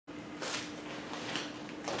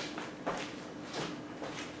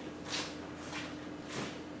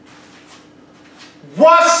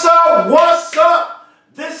What's up? What's up?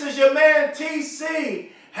 This is your man TC.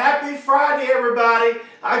 Happy Friday, everybody.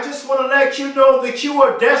 I just want to let you know that you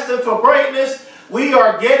are destined for greatness. We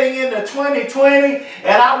are getting into 2020,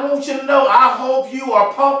 and I want you to know, I hope you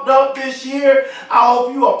are pumped up this year. I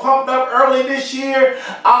hope you are pumped up early this year.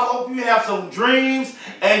 I hope you have some dreams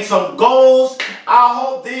and some goals. I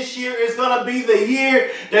hope this year is going to be the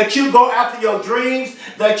year that you go after your dreams,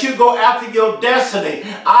 that you go after your destiny.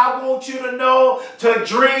 I want you to know to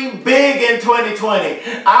dream big in 2020.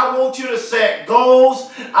 I want you to set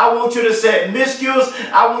goals. I want you to set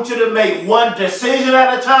miscues. I want you to make one decision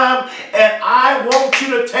at a time, and I want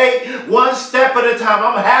you to take one step at a time.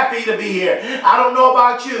 I'm happy to be here. I don't know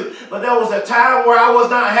about you, but there was a time where I was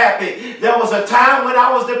not happy. There was a time when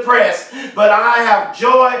I was depressed, but I have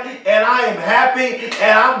joy and I am happy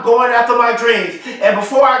and I'm going after my dreams. And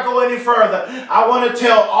before I go any further, I want to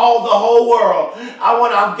tell the whole world,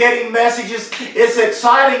 I'm getting messages. It's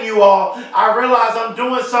exciting, you all. I realize I'm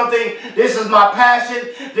doing something. This is my passion.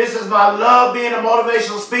 This is my love, being a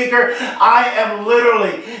motivational speaker. I am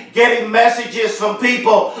literally getting messages from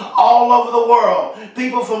people all over the world.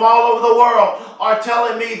 People from all over the world are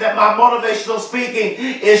telling me that my motivational speaking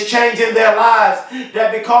is changing their lives.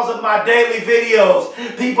 That because of my daily videos,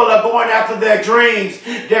 people are going after their dreams.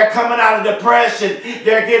 They're coming out of depression.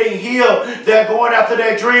 They're getting healed. They're going after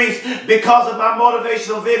their dreams because of my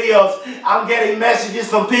motivational videos. I'm getting messages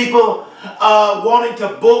from people wanting to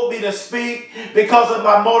book me to speak because of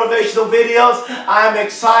my motivational videos. I'm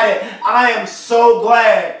excited. I am so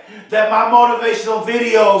glad that my motivational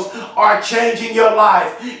videos are changing your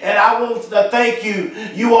life. And I want to thank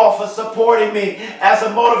you all for supporting me as a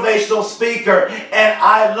motivational speaker. And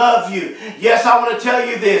I love you. Yes, I want to tell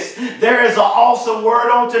you this. There is an awesome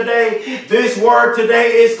word on today. This word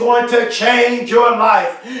today is going to change your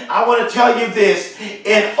life. I want to tell you this.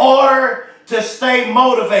 In order to stay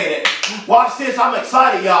motivated. Watch this, I'm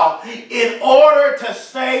excited, y'all. In order to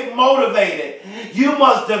stay motivated, you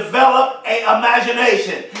must develop an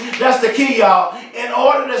imagination. That's the key, y'all. In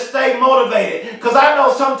order to stay motivated. Because I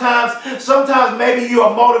know sometimes maybe you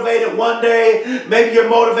are motivated one day, maybe you're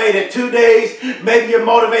motivated 2 days, maybe you're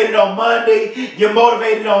motivated on Monday, you're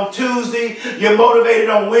motivated on Tuesday, you're motivated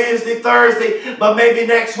on Wednesday, Thursday, but maybe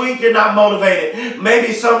next week you're not motivated.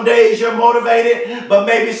 Maybe some days you're motivated, but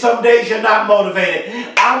maybe some days you're not motivated.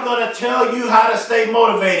 I'm going to tell you how to stay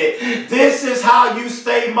motivated. This is how you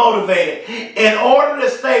stay motivated. In order to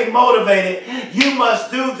stay motivated, you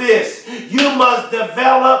must do this. You must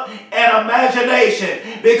develop an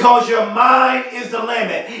imagination because your mind is the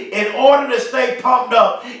limit. In order to stay pumped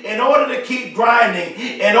up, in order to keep grinding,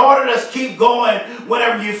 in order to keep going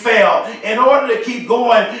whenever you fail, in order to keep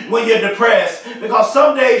going when you're depressed, because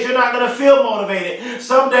some days you're not going to feel motivated.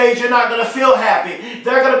 Some days you're not going to feel happy.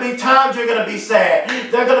 There are going to be times you're going to be sad.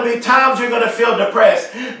 There are going to be times you're going to feel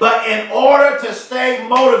depressed. But in order to stay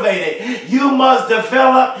motivated, you must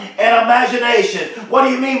develop an imagination. What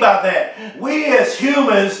do you mean by that? We as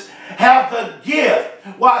humans have the gift.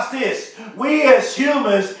 Watch this. We as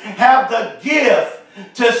humans have the gift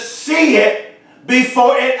to see it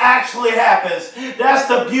before it actually happens. That's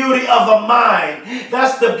the beauty of a mind.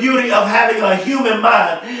 That's the beauty of having a human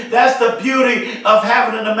mind. That's the beauty of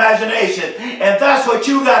having an imagination. And that's what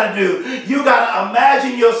you got to do. You got to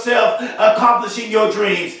imagine yourself accomplishing your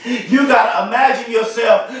dreams. You got to imagine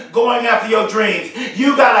yourself going after your dreams.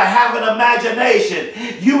 You got to have an imagination.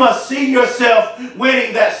 You must see yourself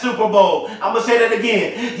winning that Super Bowl. I'm going to say that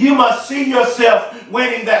again. You must see yourself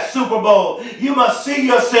winning that Super Bowl. You must see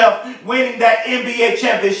yourself winning that NBA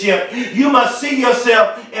championship. You must see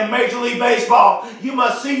yourself in Major League Baseball. You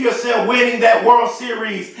must see yourself winning that World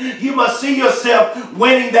Series. You must see yourself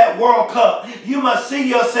winning that World Cup. You must see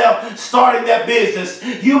yourself starting that business.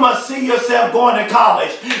 You must see yourself going to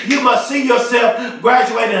college. You must see yourself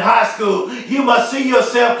graduating high school. You must see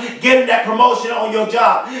yourself getting that promotion on your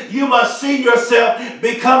job. You must see yourself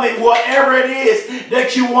becoming whatever it is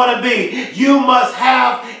that you want to be. You must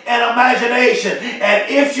have an imagination. And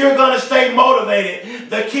if you're going to stay motivated,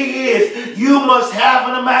 the key is you must have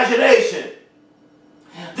an imagination.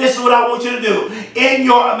 This is what I want you to do. In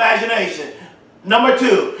your imagination. Number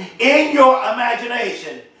 2, in your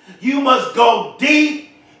imagination, you must go deep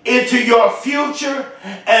into your future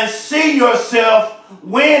and see yourself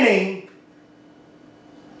winning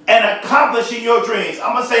and accomplishing your dreams.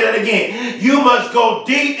 I'm going to say that again. You must go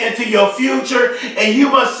deep into your future and you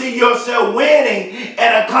must see yourself winning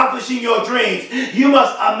and accomplishing your dreams. You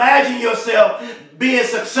must imagine yourself being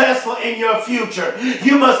successful in your future.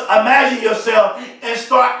 You must imagine yourself and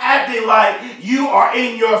start acting like you are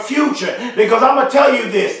in your future. Because I'm going to tell you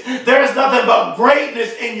this, there is nothing but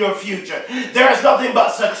greatness in your future. There is nothing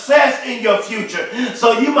but success in your future.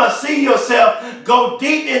 So you must see yourself go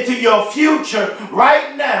deep into your future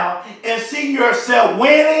right now and see yourself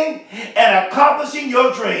winning and accomplishing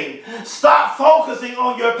your dream. Stop focusing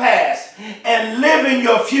on your past and live in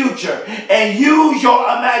your future, and use your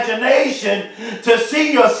imagination to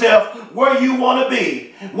see yourself where you want to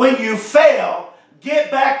be. When you fail,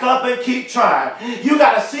 get back up and keep trying. You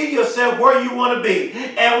got to see yourself where you want to be.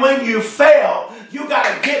 And when you fail, you got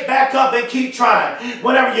to get back up and keep trying.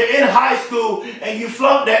 Whenever you're in high school and you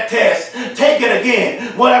flunk that test, take it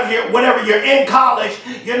again. Whenever you're in college,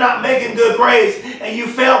 you're not making good grades and you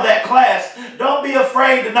failed that class, don't be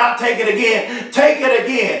afraid to not take it again. Take it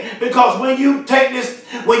again. Because when you take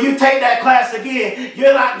that class again,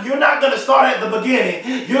 you're not going to start at the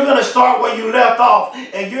beginning. You're going to start where you left off,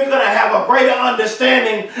 and you're going to have a greater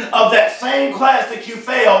understanding of that same class that you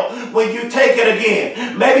failed when you take it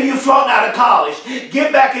again. Maybe you flunked out of college.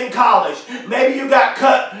 Get back in college. Maybe you got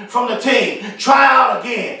cut from the team. Try out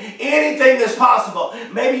again. Anything is possible.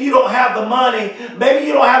 Maybe you don't have the money. Maybe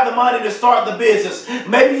you don't have the money to start the business.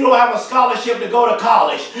 Maybe you don't have a scholarship to go to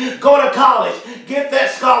college. Go to college. Get that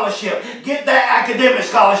scholarship. Get that academic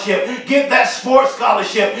scholarship. Get that sports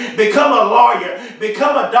scholarship. Become a lawyer.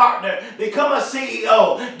 Become a doctor. Become a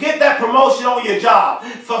CEO. Get that promotion on your job.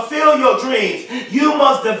 Fulfill your dreams. You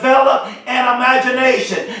must develop an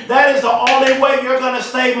imagination. That is the only way you're going to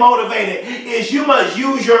stay motivated, is you must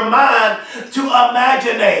use your mind to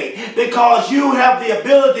imaginate, because you have the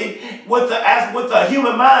ability with the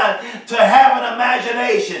human mind to have an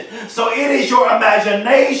imagination. So it is your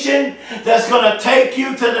imagination that's going to take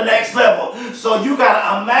you to the next level. So you got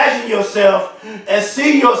to imagine yourself and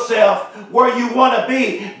see yourself where you want to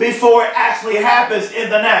be before it actually happens in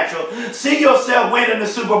the natural. See yourself winning the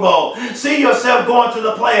Super Bowl. See yourself going to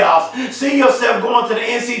the playoffs. See yourself going to the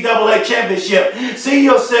NCAA championship. See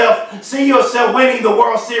yourself winning the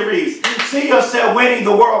World Series. See yourself winning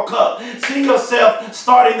the World Cup. See yourself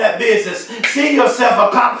starting that business. See yourself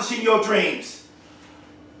accomplishing your dreams.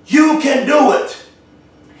 You can do it.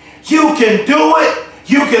 You can do it.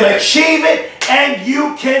 You can achieve it. And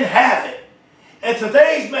you can have it. And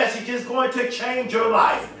today's message is going to change your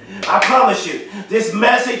life. I promise you, this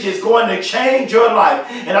message is going to change your life.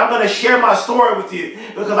 And I'm going to share my story with you,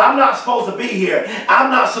 because I'm not supposed to be here.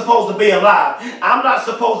 I'm not supposed to be alive. I'm not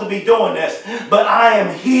supposed to be doing this. But I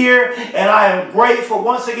am here, and I am grateful.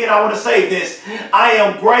 Once again, I want to say this. I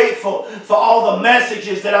am grateful for all the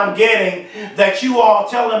messages that I'm getting, that you all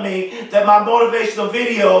telling me that my motivational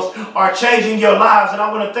videos are changing your lives. And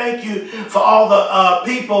I want to thank you for all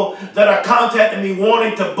the people that are contacting me,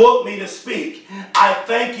 wanting to book me to speak. I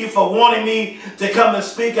thank you for wanting me to come and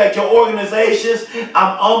speak at your organizations.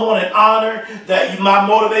 I'm humbled and honored that my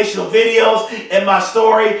motivational videos and my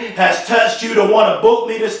story has touched you to want to book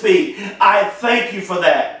me to speak. I thank you for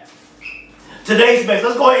that. Today's message,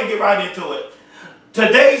 let's go ahead and get right into it.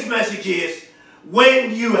 Today's message is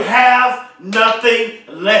when you have nothing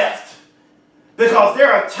left. Because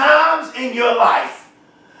there are times in your life,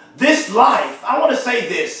 this life, I want to say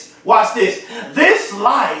this, watch this, this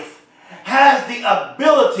life has the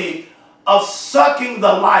ability of sucking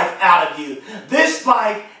the life out of you. This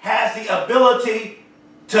life has the ability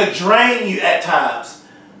to drain you at times.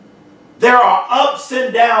 There are ups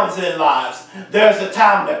and downs in lives. There's a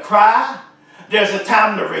time to cry. There's a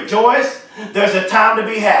time to rejoice. There's a time to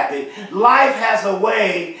be happy. Life has a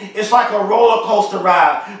way, it's like a roller coaster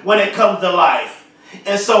ride when it comes to life.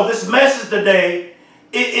 And so this message today,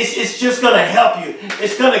 it's just going to help you.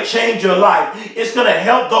 It's going to change your life. It's going to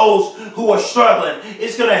help those who are struggling.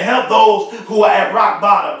 It's going to help those who are at rock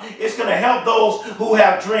bottom. It's going to help those who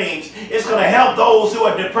have dreams. It's going to help those who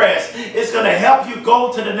are depressed. It's going to help you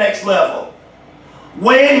go to the next level.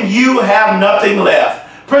 When you have nothing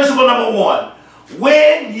left. Principle number one.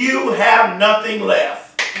 When you have nothing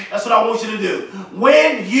left. That's what I want you to do.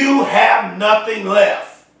 When you have nothing left.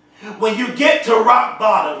 When you get to rock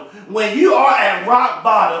bottom, when you are at rock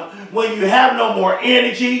bottom, when you have no more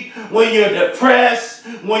energy, when you're depressed,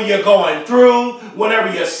 when you're going through,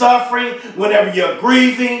 whenever you're suffering, whenever you're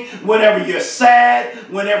grieving, whenever you're sad,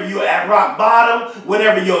 whenever you're at rock bottom,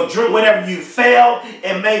 whenever you failed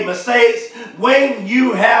and made mistakes, when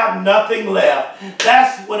you have nothing left,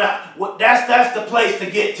 that's the place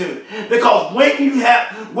to get to. Because when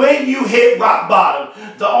you hit rock bottom,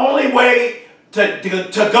 the only way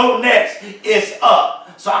to go next is up.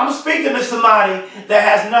 So I'm speaking to somebody that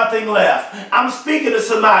has nothing left. I'm speaking to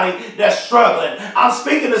somebody that's struggling. I'm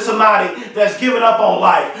speaking to somebody that's given up on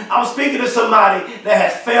life. I'm speaking to somebody that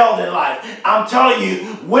has failed in life. I'm telling you,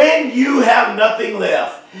 when you have nothing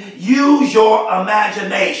left, use your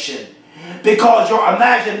imagination, because your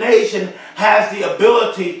imagination has the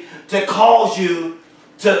ability to cause you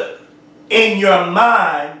to, in your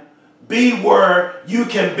mind, be where you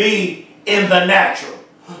can be in the natural.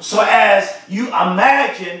 So as you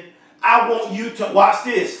imagine, I want you to, watch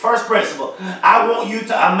this, first principle, I want you to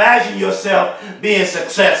imagine yourself being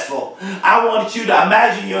successful. I want you to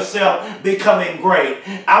imagine yourself becoming great.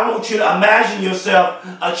 I want you to imagine yourself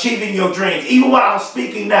achieving your dreams. Even while I'm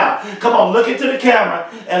speaking now, come on, look into the camera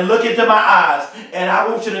and look into my eyes, and I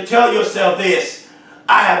want you to tell yourself this: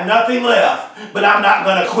 I have nothing left, but I'm not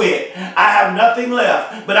going to quit. I have nothing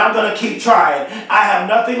left, but I'm going to keep trying. I have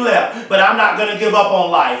nothing left, but I'm not going to give up on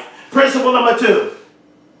life. Principle number 2.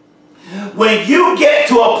 When you get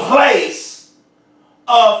to a place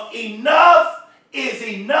of enough is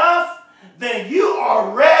enough, then you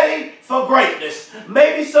are ready for greatness.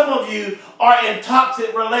 Maybe some of you are in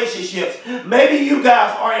toxic relationships. Maybe you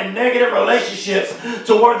guys are in negative relationships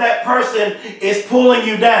to where that person is pulling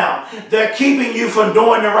you down. They're keeping you from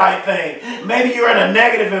doing the right thing. Maybe you're in a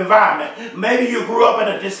negative environment. Maybe you grew up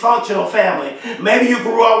in a dysfunctional family. Maybe you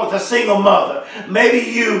grew up with a single mother. Maybe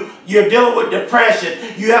you're dealing with depression.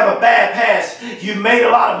 You have a bad past. You made a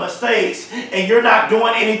lot of mistakes and you're not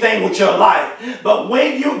doing anything with your life. But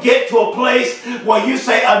when you get to a place where you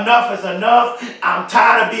say enough is enough, I'm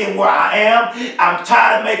tired of being where I am. I'm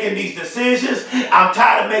tired of making these decisions. I'm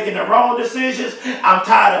tired of making the wrong decisions. I'm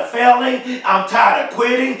tired of failing. I'm tired of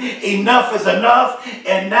quitting. Enough is enough.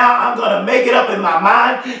 And now I'm going to make it up in my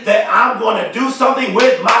mind that I'm going to do something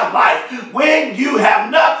with my life. When you have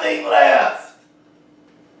nothing left.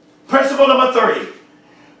 Principle number 3.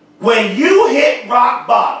 When you hit rock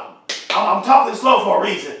bottom, I'm talking slow for a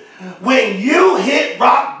reason. When you hit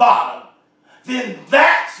rock bottom, then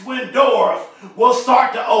that's when doors will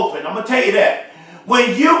start to open. I'm going to tell you that.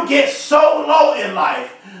 When you get so low in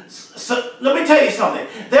life, so let me tell you something.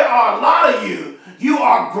 There are a lot of you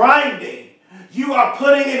are grinding. You are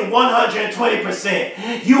putting in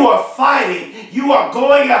 120%. You are fighting. You are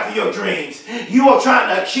going after your dreams. You are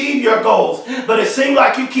trying to achieve your goals. But it seems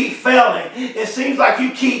like you keep failing. It seems like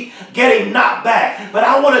you keep getting knocked back. But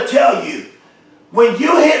I want to tell you, when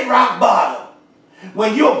you hit rock bottom,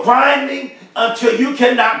 when you're grinding until you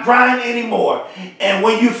cannot grind anymore, and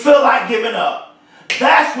when you feel like giving up,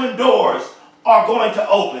 that's when doors are going to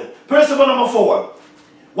open. Principle number 4.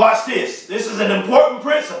 Watch this. This is an important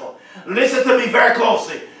principle. Listen to me very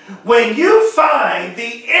closely. When you find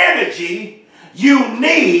the energy you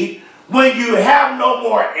need when you have no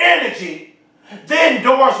more energy, then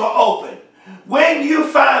doors will open. When you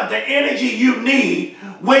find the energy you need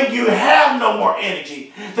when you have no more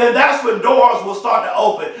energy, then that's when doors will start to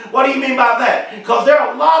open. What do you mean by that? Because there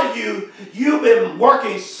are a lot of you've been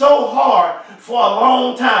working so hard for a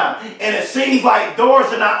long time, and it seems like doors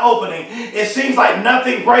are not opening. It seems like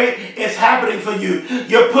nothing great is happening for you.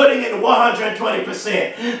 You're putting in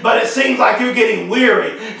 120%, but it seems like you're getting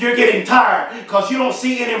weary. You're getting tired because you don't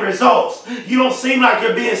see any results. You don't seem like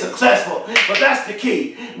you're being successful. But that's the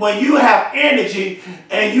key. When you have energy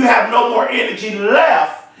and you have no more energy left,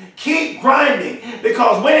 keep grinding,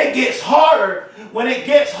 because when it gets harder,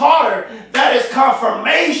 that is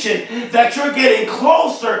confirmation that you're getting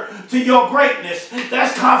closer to your greatness.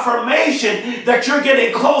 That's confirmation that you're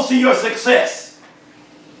getting close to your success.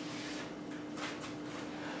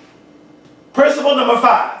 Principle number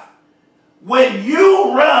 5. When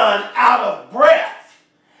you run out of breath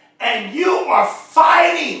and you are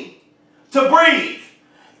fighting to breathe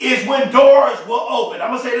is when doors will open. I'm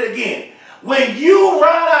going to say that again. When you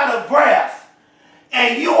run out of breath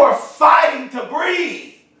and you are fighting to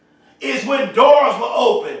breathe is when doors will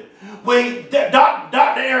open. When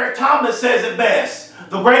Dr. Eric Thomas says it best,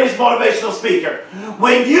 the greatest motivational speaker,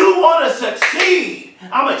 when you want to succeed,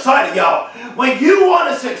 I'm excited, y'all. When you want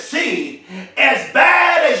to succeed, as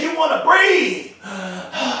bad as you want to breathe,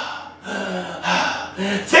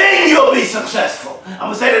 then you'll be successful. I'm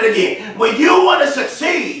going to say that again. When you want to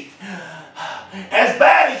succeed, as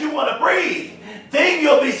bad as you want to breathe, then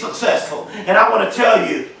you'll be successful. And I want to tell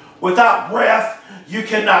you, without breath, you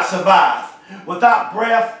cannot survive. Without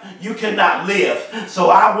breath, you cannot live. So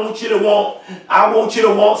I want you to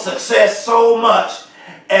want success so much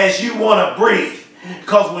as you want to breathe.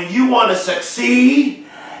 Because when you want to succeed,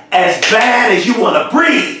 as bad as you want to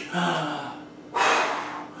breathe,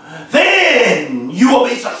 then you will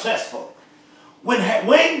be successful. When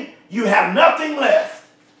you have nothing left.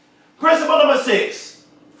 Principle number 6.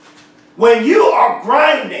 When you are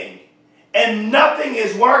grinding and nothing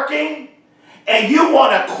is working and you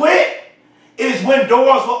want to quit, is when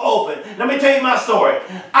doors will open. Let me tell you my story.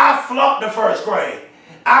 I flunked the first grade.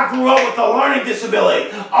 I grew up with a learning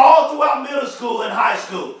disability all throughout middle school and high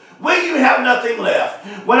school. When you have nothing left.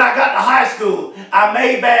 When I got to high school, I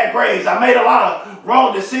made bad grades. I made a lot of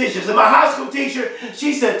wrong decisions. And my high school teacher,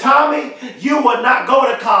 she said, Tommy, you would not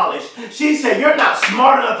go to college. She said, you're not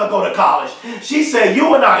smart enough to go to college. She said, you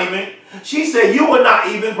would not even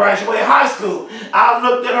graduate high school. I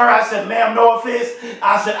looked at her, I said, ma'am, no offense.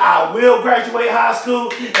 I said, I will graduate high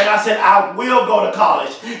school. And I said, I will go to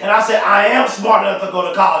college. And I said, I am smart enough to go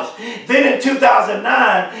to college. Then in 2009,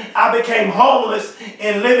 I became homeless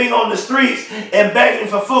and living on the streets and begging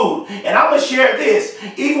for food. And I'm going to share this.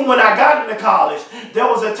 Even when I got into college, there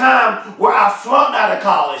was a time where I flunked out of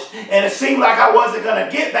college. And it seemed like I wasn't going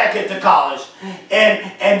to get back into college.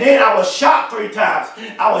 And then I was shot 3 times.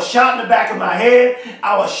 I was shot in the back of my head,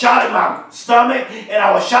 I was shot in my stomach, and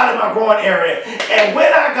I was shot in my groin area. And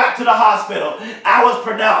when I got to the hospital, I was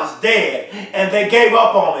pronounced dead, and they gave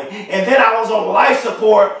up on me. And then I was on life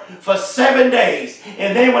support for 7 days.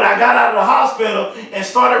 And then when I got out of the hospital and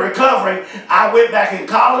started recovering, I went back in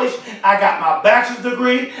college. I got my bachelor's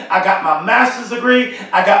degree, I got my master's degree,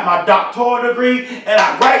 I got my doctoral degree, and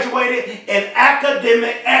I graduated in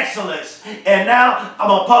academic excellence. And now I'm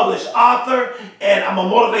a published author, and I'm a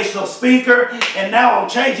motivational speaker, and now I'm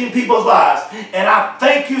changing people's lives. And I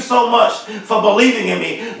thank you so much for believing in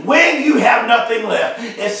me. When you have nothing left,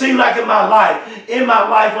 it seemed like in my life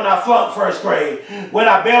when I flunked first grade, when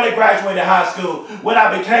I barely graduated high school, when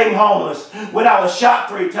I became homeless, when I was shot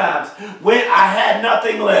 3 times, when I had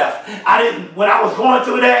nothing left. When I was going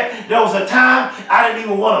through that, there was a time I didn't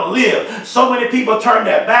even want to live. So many people turned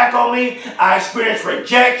their back on me. I experienced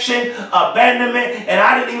rejection, abandonment, and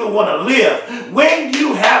I didn't even want to live. When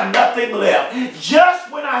you have nothing left, just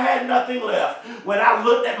when I had nothing left, when I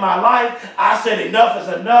looked at my life, I said enough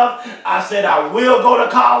is enough. I said I will go to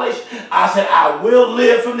college. I said I will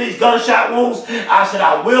live from these gunshot wounds. I said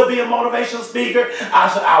I will be a motivational speaker. I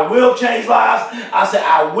said I will change lives. I said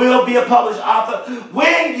I will be a published author.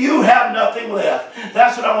 When you have nothing left,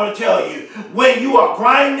 that's what I want to tell you. When you are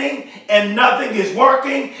grinding and nothing is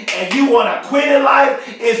working and you want to quit in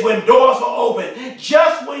life is when doors will open.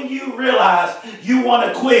 Just when you realize you want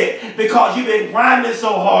to quit because you've been grinding so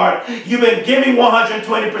hard, you've been giving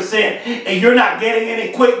 120% and you're not getting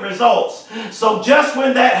any quick results. So just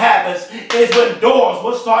when that happens is when doors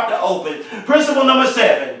will start to open. Principle number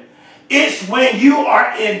 7, it's when you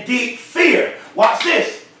are in deep fear. Watch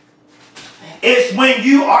this. It's when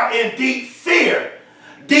you are in deep fear,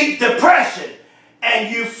 deep depression,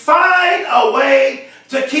 and you find a way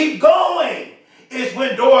to keep going. It's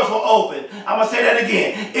when doors will open. I'm going to say that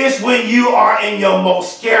again. It's when you are in your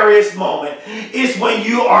most scariest moment. It's when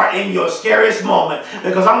you are in your scariest moment.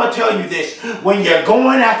 Because I'm going to tell you this. When you're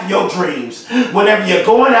going after your dreams, whenever you're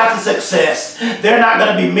going after success, there are not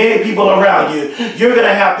going to be many people around you. You're going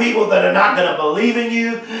to have people that are not going to believe in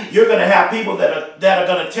you. You're going to have people that are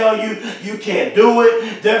going to tell you you can't do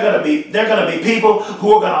it. They're going to be people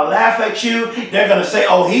who are going to laugh at you. They're going to say,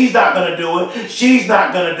 oh, he's not going to do it. She's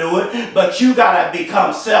not going to do it. But you got to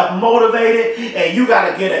become self-motivated, and you got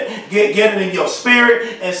to get it in your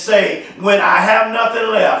spirit and say, when I have nothing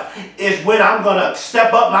left is when I'm going to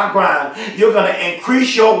step up my grind. You're going to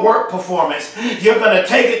increase your work performance. You're going to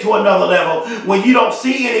take it to another level. When you don't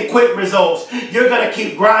see any quick results, you're going to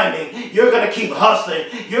keep grinding. You're going to keep hustling.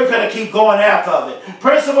 You're going to keep going after it.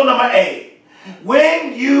 Principle number 8.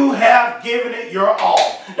 When you have given it your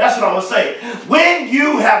all. That's what I'm going to say. When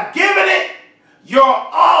you have given it your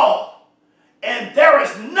all, and there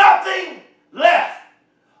is nothing left,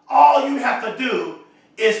 all you have to do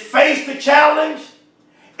is face the challenge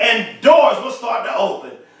and doors will start to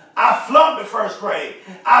open. I flunked the first grade.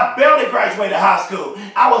 I barely graduated high school.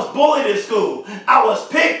 I was bullied in school. I was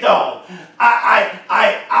picked on.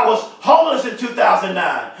 I was homeless in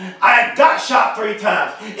 2009. I got shot 3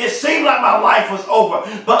 times. It seemed like my life was over.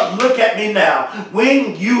 But look at me now.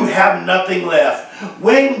 When you have nothing left,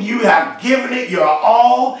 when you have given it your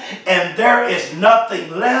all and there is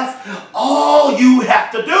nothing left, all you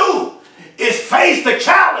have to do is face the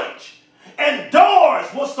challenge and doors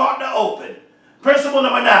will start to open. Principle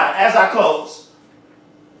number 9, as I close.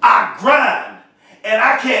 I grind and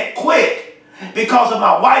I can't quit because of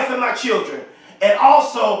my wife and my children. And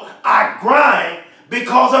also, I grind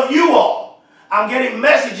because of you all. I'm getting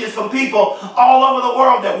messages from people all over the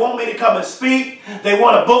world that want me to come and speak. They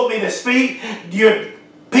want to book me to speak.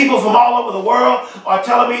 People from all over the world are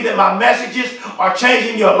telling me that my messages are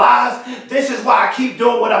changing your lives. This is why I keep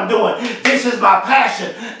doing what I'm doing. This is my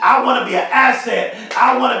passion. I want to be an asset.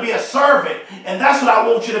 I want to be a servant. And that's what I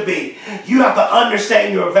want you to be. You have to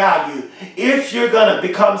understand your value. If you're going to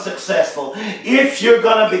become successful, if you're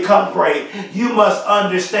going to become great, you must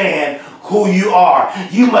understand who you are.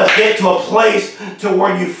 You must get to a place to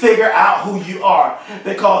where you figure out who you are.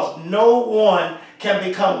 Because no one can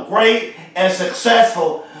become great and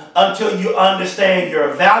successful until you understand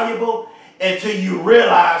you're valuable, until you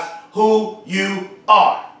realize who you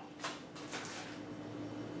are.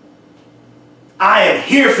 I am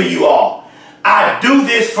here for you all. I do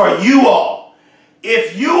this for you all.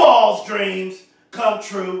 If you all's dreams come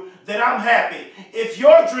true, then I'm happy. If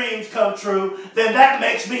your dreams come true, then that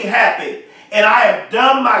makes me happy. And I have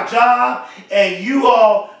done my job, and you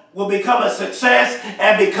all will become a success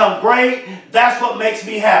and become great. That's what makes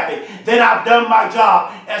me happy. Then I've done my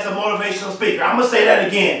job as a motivational speaker. I'm going to say that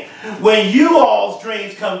again. When you all's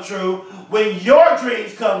dreams come true, when your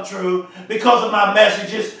dreams come true because of my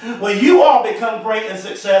messages, when you all become great and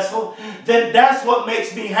successful, then that's what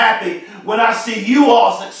makes me happy when I see you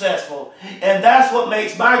all successful. And that's what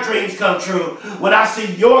makes my dreams come true when I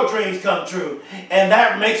see your dreams come true. And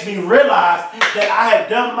that makes me realize that I have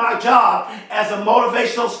done my job as a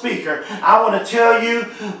motivational speaker. I want to tell you,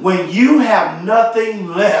 when you have nothing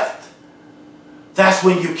left, that's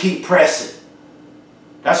when you keep pressing.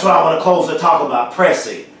 That's what I want to close the talk about,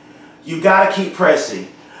 pressing. You got to keep pressing.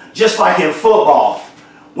 Just like in football,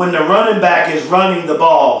 when the running back is running the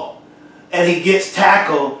ball and he gets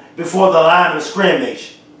tackled before the line of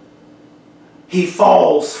scrimmage, he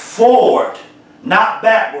falls forward, not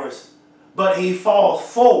backwards, but he falls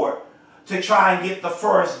forward to try and get the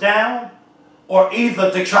first down or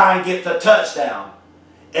either to try and get the touchdown.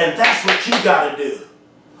 And that's what you got to do.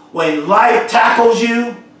 When life tackles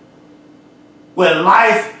you, when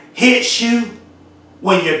life hits you,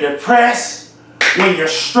 when you're depressed, when you're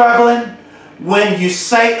struggling, when you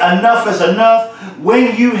say enough is enough,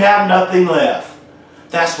 when you have nothing left,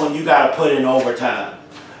 that's when you got to put in overtime.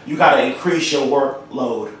 You got to increase your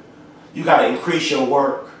workload. You got to increase your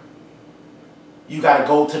work. You got to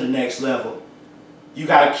go to the next level. You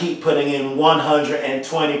got to keep putting in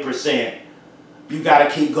 120%. You got to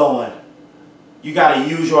keep going. You got to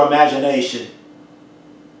use your imagination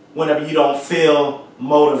whenever you don't feel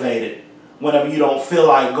motivated. Whenever you don't feel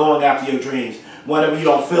like going after your dreams, whenever you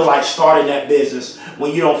don't feel like starting that business,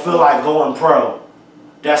 when you don't feel like going pro,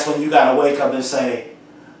 that's when you got to wake up and say,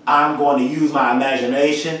 I'm going to use my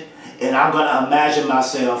imagination and I'm going to imagine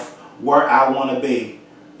myself where I want to be.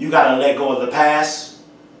 You got to let go of the past.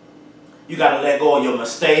 You got to let go of your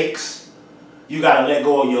mistakes. You got to let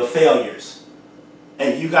go of your failures.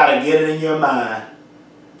 And you got to get it in your mind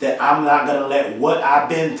that I'm not going to let what I've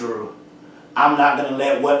been through, I'm not going to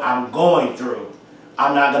let what I'm going through,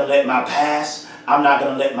 I'm not going to let my past, I'm not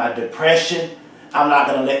going to let my depression, I'm not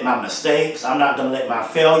going to let my mistakes, I'm not going to let my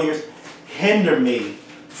failures hinder me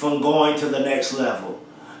from going to the next level.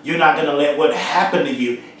 You're not going to let what happened to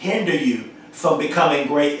you hinder you from becoming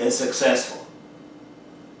great and successful.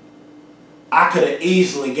 I could have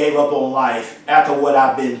easily gave up on life after what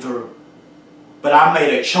I've been through, but I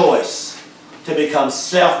made a choice to become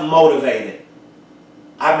self-motivated.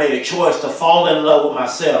 I made a choice to fall in love with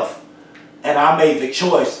myself, and I made the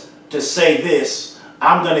choice to say this: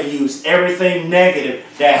 I'm going to use everything negative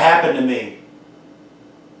that happened to me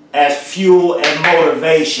as fuel and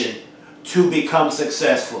motivation to become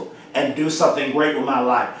successful and do something great with my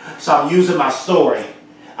life. So I'm using my story,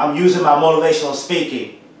 I'm using my motivational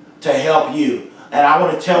speaking to help you. And I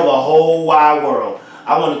want to tell the whole wide world,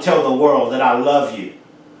 I want to tell the world that I love you.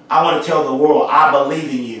 I want to tell the world I believe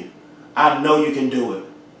in you. I know you can do it.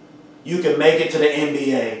 You can make it to the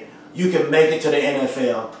NBA. You can make it to the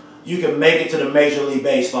NFL. You can make it to the Major League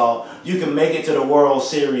Baseball. You can make it to the World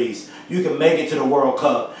Series. You can make it to the World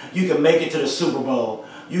Cup. You can make it to the Super Bowl.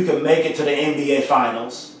 You can make it to the NBA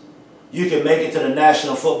Finals. You can make it to the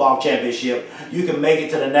National Football Championship. You can make it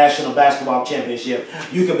to the National Basketball Championship.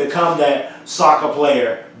 You can become that soccer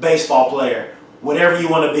player, baseball player, whatever you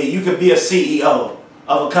want to be. You can be a CEO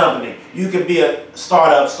of a company. You can be a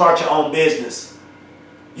startup, start your own business.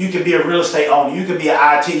 You can be a real estate owner. You can be an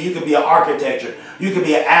IT. You can be an architecture. You can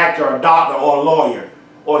be an actor, a doctor, or a lawyer,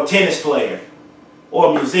 or a tennis player,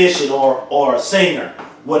 or a musician, or a singer.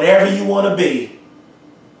 Whatever you want to be,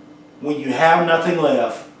 when you have nothing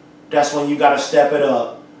left, that's when you got to step it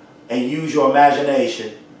up and use your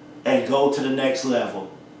imagination and go to the next level.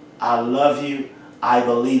 I love you. I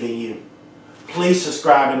believe in you. Please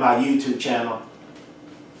subscribe to my YouTube channel.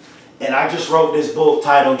 And I just wrote this book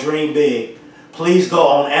titled Dream Big, please go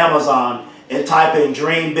on Amazon and type in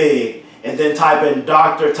Dream Big and then type in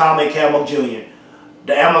Dr. Tommy Campbell Jr.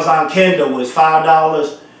 The Amazon Kindle is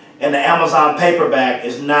 $5 and the Amazon paperback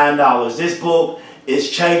is $9. This book is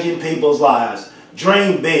changing people's lives.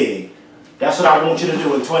 Dream big. That's what I want you to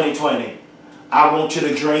do in 2020. I want you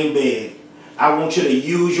to dream big. I want you to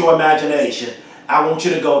use your imagination. I want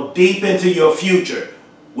you to go deep into your future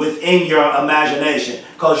within your imagination,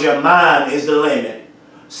 because your mind is the limit.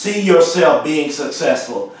 See yourself being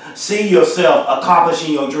successful. See yourself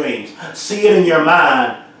accomplishing your dreams. See it in your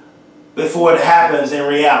mind before it happens in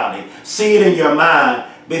reality. See it in your mind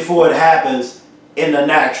before it happens in the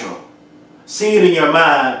natural. See it in your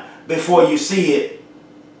mind before you see it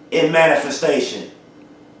in manifestation.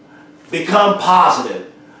 Become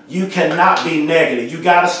positive. You cannot be negative. You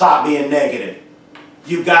got to stop being negative.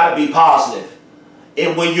 You got to be positive.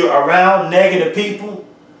 And when you're around negative people,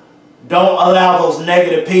 don't allow those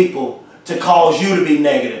negative people to cause you to be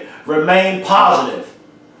negative. Remain positive.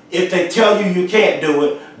 If they tell you you can't do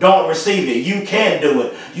it, don't receive it. You can do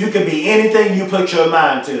it. You can be anything you put your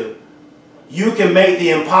mind to. You can make the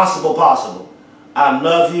impossible possible. I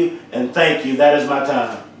love you and thank you. That is my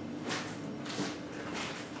time.